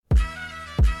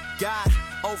God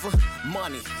over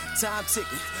money, time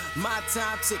ticking, my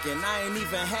time ticking. I ain't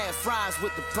even had fries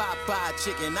with the Popeye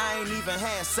chicken. I ain't even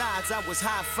had sides. I was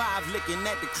high five licking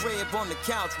at the crib on the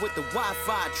couch with the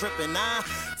Wi-Fi tripping.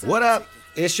 What up?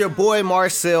 It's your boy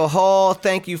Marcel Hall.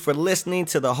 Thank you for listening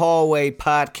to the Hallway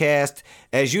Podcast.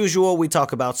 As usual, we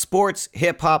talk about sports,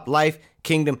 hip-hop, life,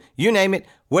 kingdom, you name it.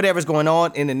 Whatever's going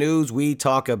on in the news, we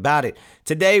talk about it.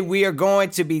 Today, we are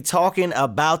going to be talking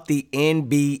about the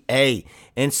NBA.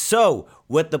 And so,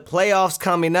 with the playoffs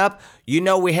coming up, you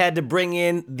know we had to bring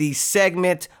in the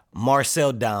segment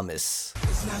Marcel-damus.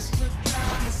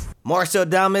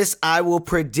 Marcel-damus, I will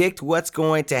predict what's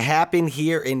going to happen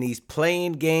here in these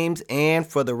playing games and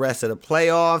for the rest of the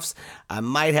playoffs. I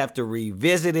might have to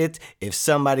revisit it if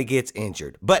somebody gets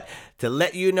injured. But to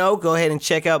let you know, go ahead and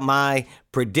check out my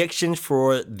predictions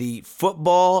for the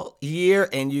football year,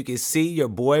 and you can see your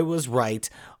boy was right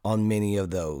on many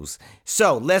of those.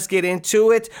 So let's get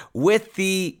into it with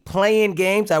the playing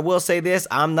games. I will say this,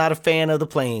 I'm not a fan of the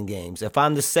playing games. If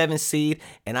I'm the 7th seed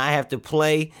and I have to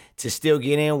play to still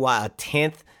get in while a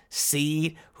 10th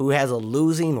seed who has a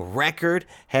losing record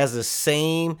has the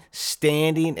same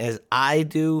standing as I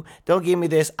do, don't give me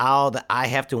this that I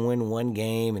have to win one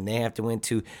game and they have to win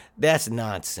two. That's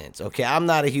nonsense, okay? I'm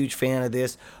not a huge fan of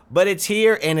this, but it's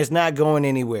here and it's not going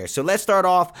anywhere. So let's start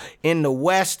off in the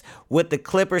West with the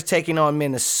Clippers taking on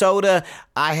Minnesota.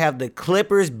 I have the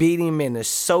Clippers beating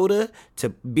Minnesota to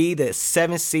be the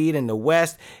 7th seed in the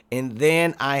West. And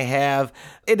then I have,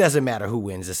 it doesn't matter who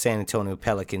wins, the San Antonio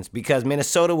Pelicans, because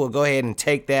Minnesota will go ahead and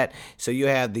take that. So you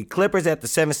have the Clippers at the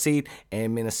 7th seed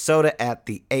and Minnesota at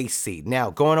the 8th seed.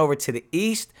 Now, going over to the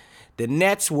East, the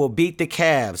Nets will beat the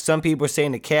Cavs. Some people are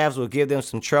saying the Cavs will give them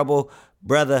some trouble.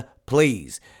 Brother,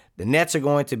 please. The Nets are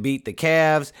going to beat the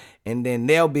Cavs, and then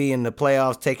they'll be in the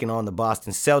playoffs taking on the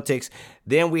Boston Celtics.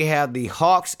 Then we have the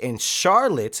Hawks and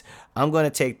Charlotte. I'm going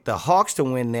to take the Hawks to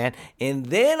win that, and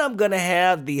then I'm going to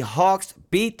have the Hawks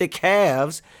beat the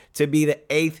Cavs to be the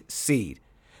 8th seed.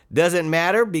 Doesn't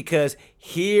matter because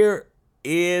here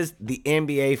is the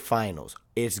NBA Finals.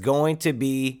 It's going to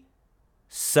be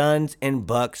Suns and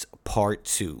Bucks Part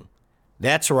 2.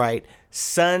 That's right,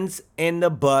 Suns and the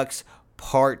Bucks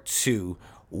Part 2,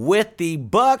 with the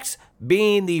Bucks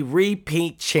being the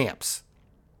repeat champs.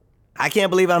 I can't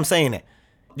believe I'm saying it.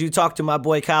 You talk to my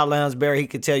boy Kyle Lounsbury, he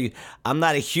could tell you I'm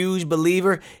not a huge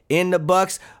believer in the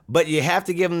Bucks, but you have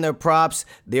to give them their props.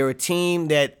 They're a team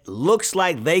that looks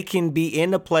like they can be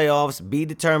in the playoffs, be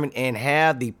determined, and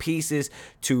have the pieces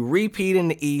to repeat in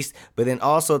the East, but then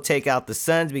also take out the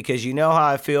Suns, because you know how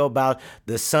I feel about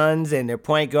the Suns and their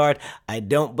point guard. I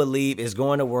don't believe it's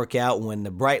going to work out when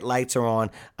the bright lights are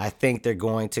on. I think they're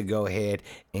going to go ahead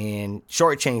and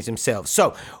shortchange themselves.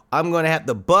 So I'm going to have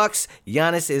the Bucks.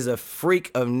 Giannis is a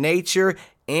freak of nature,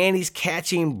 and he's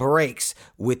catching breaks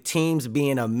with teams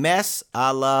being a mess,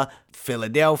 a la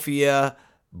Philadelphia,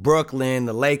 Brooklyn,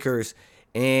 the Lakers,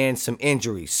 and some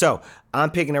injuries. So I'm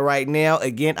picking it right now.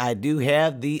 Again, I do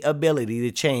have the ability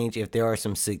to change if there are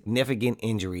some significant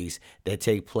injuries that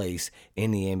take place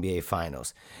in the NBA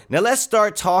Finals. Now let's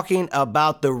start talking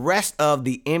about the rest of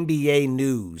the NBA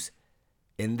news,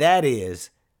 and that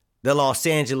is the Los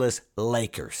Angeles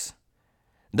Lakers.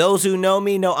 Those who know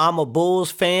me know I'm a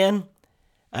Bulls fan.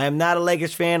 I am not a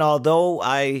Lakers fan, although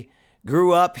I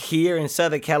grew up here in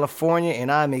Southern California,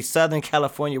 and I'm a Southern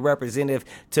California representative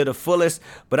to the fullest,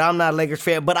 but I'm not a Lakers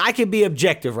fan. But I can be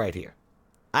objective right here.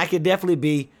 I can definitely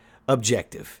be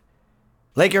objective.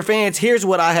 Laker fans, here's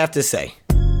what I have to say.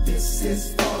 This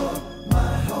is for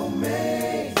my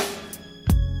homies.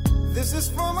 This is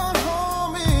for my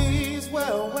homies.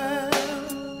 Well.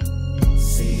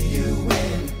 See you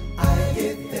when I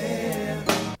get there.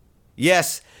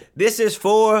 Yes, this is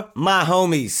for my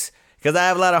homies, because I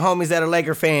have a lot of homies that are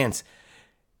Laker fans.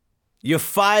 You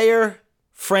fire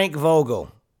Frank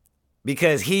Vogel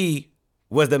because he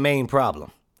was the main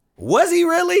problem. Was he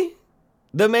really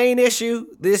the main issue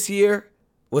this year?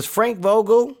 Was Frank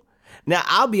Vogel? Now,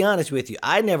 I'll be honest with you.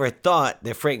 I never thought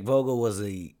that Frank Vogel was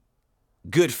a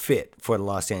good fit for the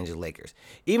Los Angeles Lakers.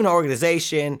 Even the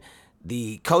organization,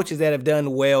 the coaches that have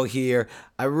done well here,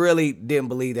 I really didn't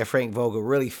believe that Frank Vogel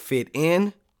really fit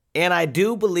in. And I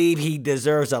do believe he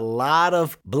deserves a lot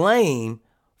of blame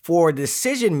for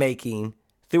decision-making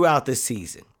throughout the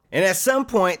season. And at some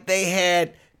point, they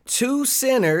had two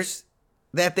centers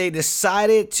that they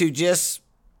decided to just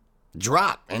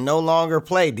drop and no longer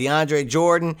play, DeAndre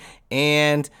Jordan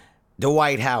and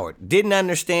Dwight Howard. Didn't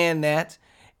understand that,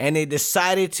 and they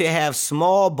decided to have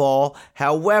small ball.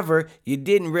 However, you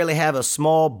didn't really have a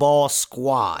small ball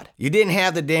squad. You didn't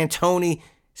have the D'Antoni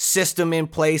system in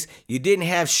place. You didn't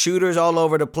have shooters all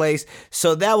over the place.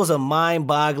 So that was a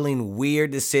mind-boggling,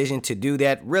 weird decision to do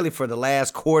that really for the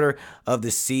last quarter of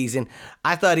the season.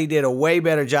 I thought he did a way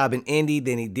better job in Indy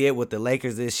than he did with the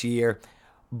Lakers this year.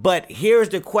 But here's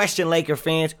the question, Laker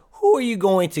fans. Who are you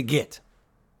going to get?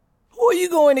 Who are you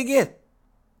going to get?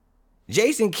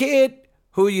 Jason Kidd,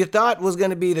 who you thought was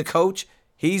going to be the coach,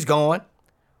 he's gone.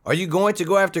 Are you going to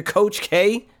go after Coach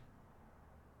K?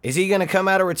 Is he going to come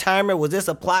out of retirement? Was this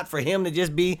a plot for him to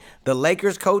just be the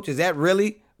Lakers coach? Is that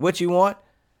really what you want?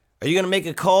 Are you going to make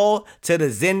a call to the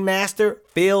Zen master,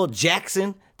 Phil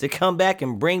Jackson, to come back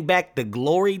and bring back the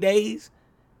glory days?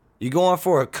 You going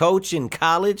for a coach in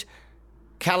college?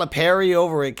 Calipari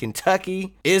over at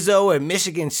Kentucky? Izzo at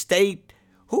Michigan State?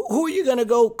 Who are you going to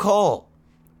go call?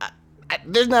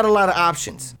 There's not a lot of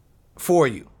options for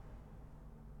you.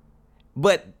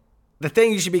 But the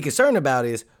thing you should be concerned about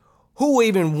is who will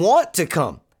even want to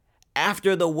come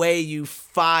after the way you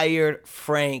fired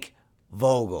Frank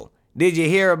Vogel. Did you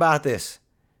hear about this?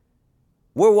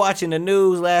 We're watching the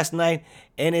news last night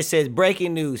and it says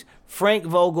breaking news. Frank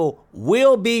Vogel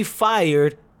will be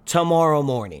fired tomorrow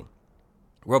morning.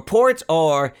 Reports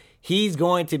are he's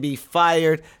going to be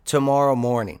fired tomorrow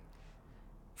morning.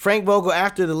 Frank Vogel,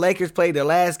 after the Lakers played their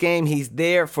last game, he's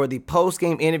there for the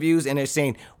post-game interviews, and they're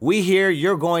saying, we hear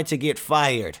you're going to get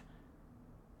fired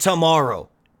tomorrow.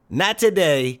 Not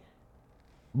today,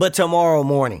 but tomorrow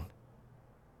morning.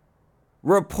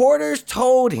 Reporters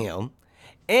told him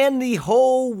and the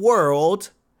whole world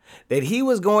that he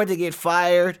was going to get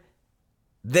fired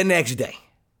the next day.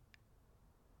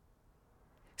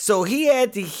 So he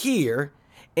had to hear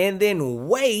and then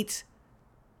wait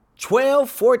 12,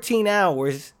 14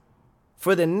 hours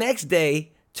for the next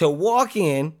day to walk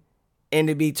in and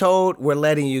to be told we're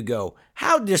letting you go.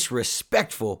 How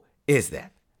disrespectful is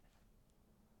that?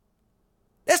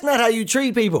 That's not how you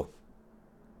treat people.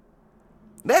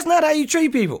 That's not how you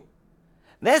treat people.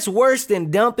 That's worse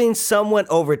than dumping someone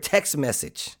over text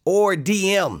message or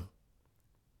DM.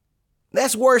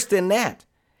 That's worse than that.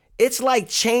 It's like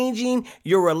changing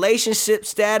your relationship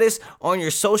status on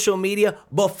your social media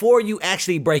before you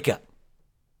actually break up.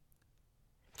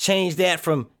 Change that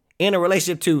from in a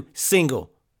relationship to single.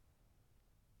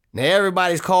 Now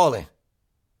everybody's calling.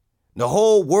 The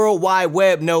whole World Wide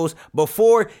Web knows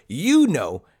before you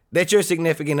know that your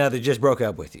significant other just broke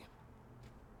up with you.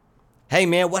 Hey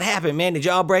man, what happened, man? Did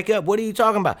y'all break up? What are you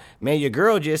talking about? Man, your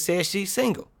girl just said she's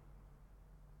single.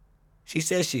 She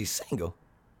says she's single.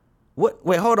 What?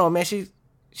 Wait, hold on, man. She's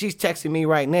texting me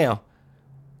right now.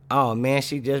 Oh, man,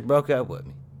 she just broke up with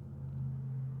me.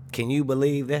 Can you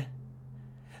believe that?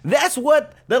 That's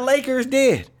what the Lakers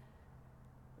did.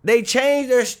 They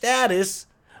changed their status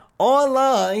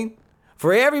online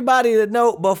for everybody to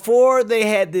know before they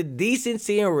had the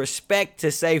decency and respect to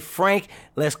say, Frank,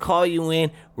 let's call you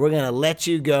in. We're going to let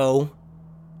you go.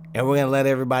 And we're going to let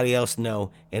everybody else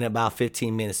know in about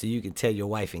 15 minutes so you can tell your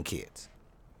wife and kids.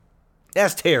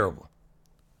 That's terrible.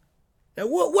 Now,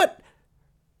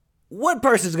 what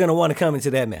person is going to want to come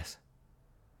into that mess?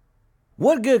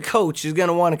 What good coach is going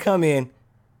to want to come in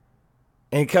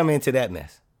and come into that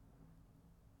mess?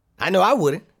 I know I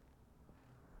wouldn't.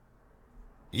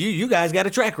 You guys got a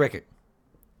track record.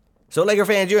 So, Laker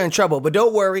fans, you're in trouble. But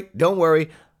don't worry.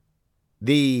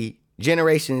 The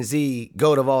Generation Z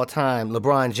GOAT of all time,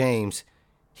 LeBron James,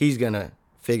 he's going to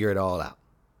figure it all out.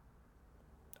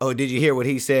 Oh, did you hear what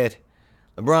he said?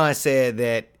 LeBron said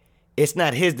that it's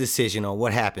not his decision on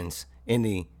what happens in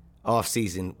the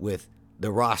offseason with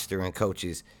the roster and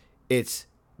coaches. It's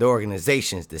the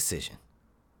organization's decision.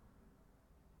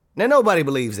 Now, nobody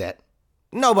believes that.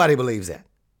 Nobody believes that.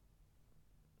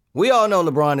 We all know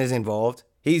LeBron is involved.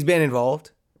 He's been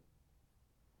involved.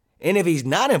 And if he's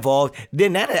not involved,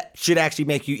 then that should actually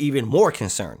make you even more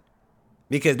concerned.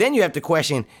 Because then you have to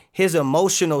question his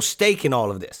emotional stake in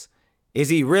all of this. Is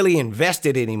he really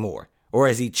invested anymore? Or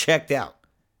has he checked out?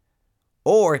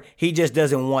 Or he just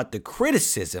doesn't want the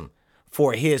criticism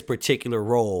for his particular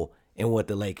role in what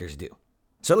the Lakers do.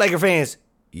 So, Laker fans,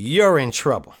 you're in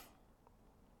trouble.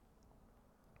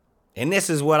 And this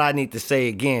is what I need to say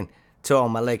again to all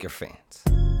my Laker fans.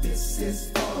 This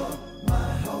is for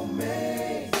my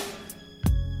homies.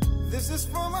 This is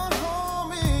for my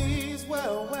homies.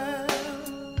 Well.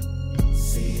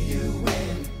 See you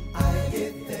when I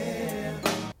get there.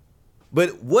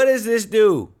 But what does this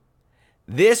do?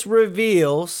 This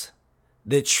reveals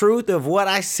the truth of what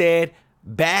I said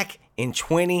back in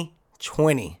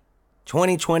 2020,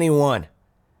 2021.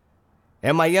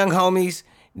 And my young homies,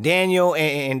 Daniel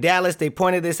and Dallas, they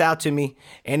pointed this out to me,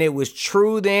 and it was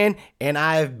true then, and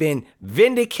I have been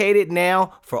vindicated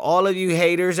now. For all of you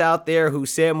haters out there who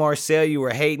said, Marcel, you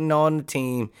were hating on the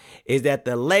team, is that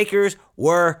the Lakers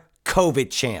were COVID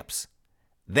champs.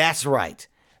 That's right.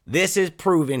 This is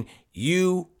proven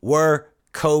you were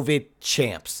COVID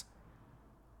champs.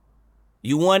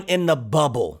 You won in the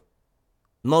bubble.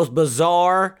 Most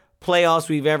bizarre playoffs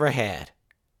we've ever had.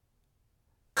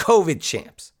 COVID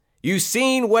champs. You've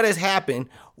seen what has happened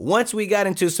once we got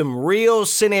into some real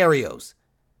scenarios.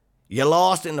 You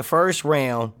lost in the first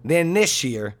round. Then this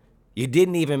year, you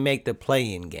didn't even make the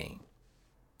play-in game.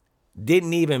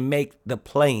 Didn't even make the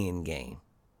play-in game.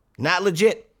 Not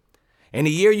legit. And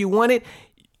the year you won it,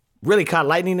 really caught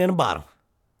lightning in a bottle.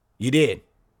 You did.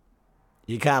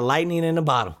 You caught lightning in a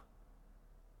bottle.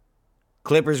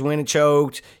 Clippers went and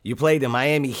choked. You played the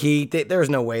Miami Heat. There's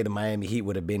no way the Miami Heat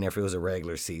would have been there if it was a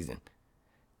regular season.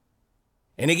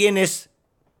 And again, this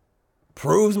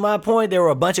proves my point. There were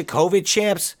a bunch of COVID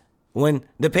champs when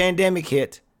the pandemic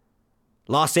hit.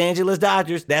 Los Angeles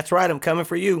Dodgers, that's right, I'm coming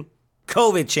for you.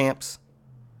 COVID champs.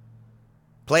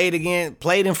 Played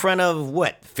in front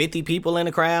of, 50 people in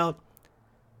the crowd?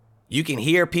 You can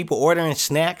hear people ordering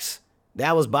snacks.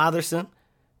 That was bothersome.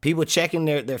 People checking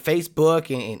their Facebook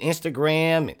and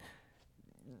Instagram.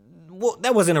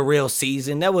 That wasn't a real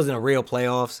season. That wasn't a real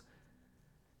playoffs.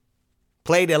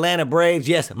 Played the Atlanta Braves,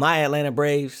 yes, my Atlanta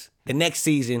Braves, the next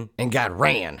season and got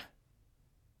ran.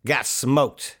 Got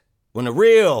smoked. When the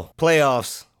real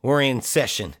playoffs were in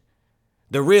session,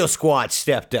 the real squad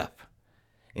stepped up.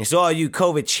 And so all you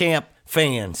COVID champ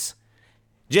fans,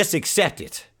 just accept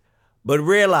it. But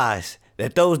realize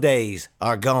that those days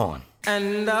are gone.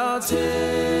 And I'll take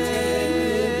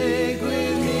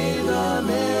with me the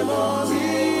memories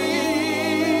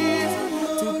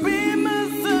to be my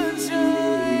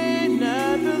sunshine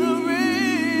after the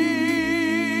rain.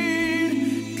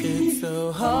 It's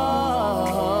so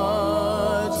hard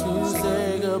to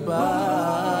say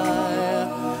goodbye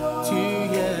to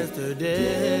yesterday.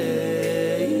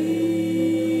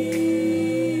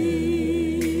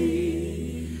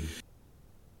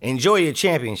 Enjoy your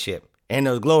championship and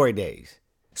those glory days.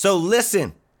 So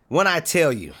listen when I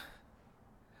tell you,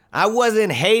 I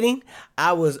wasn't hating.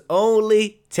 I was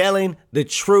only telling the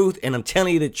truth, and I'm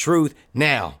telling you the truth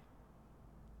now.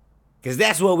 Because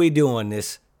that's what we do on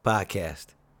this podcast.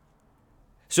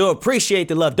 So appreciate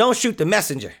the love. Don't shoot the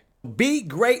messenger. Be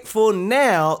grateful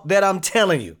now that I'm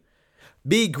telling you.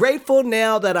 Be grateful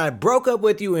now that I broke up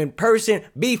with you in person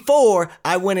before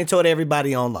I went and told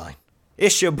everybody online.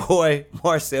 It's your boy,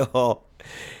 Marcel Hall.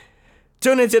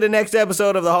 Tune into the next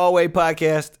episode of the Hallway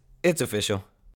Podcast. It's official.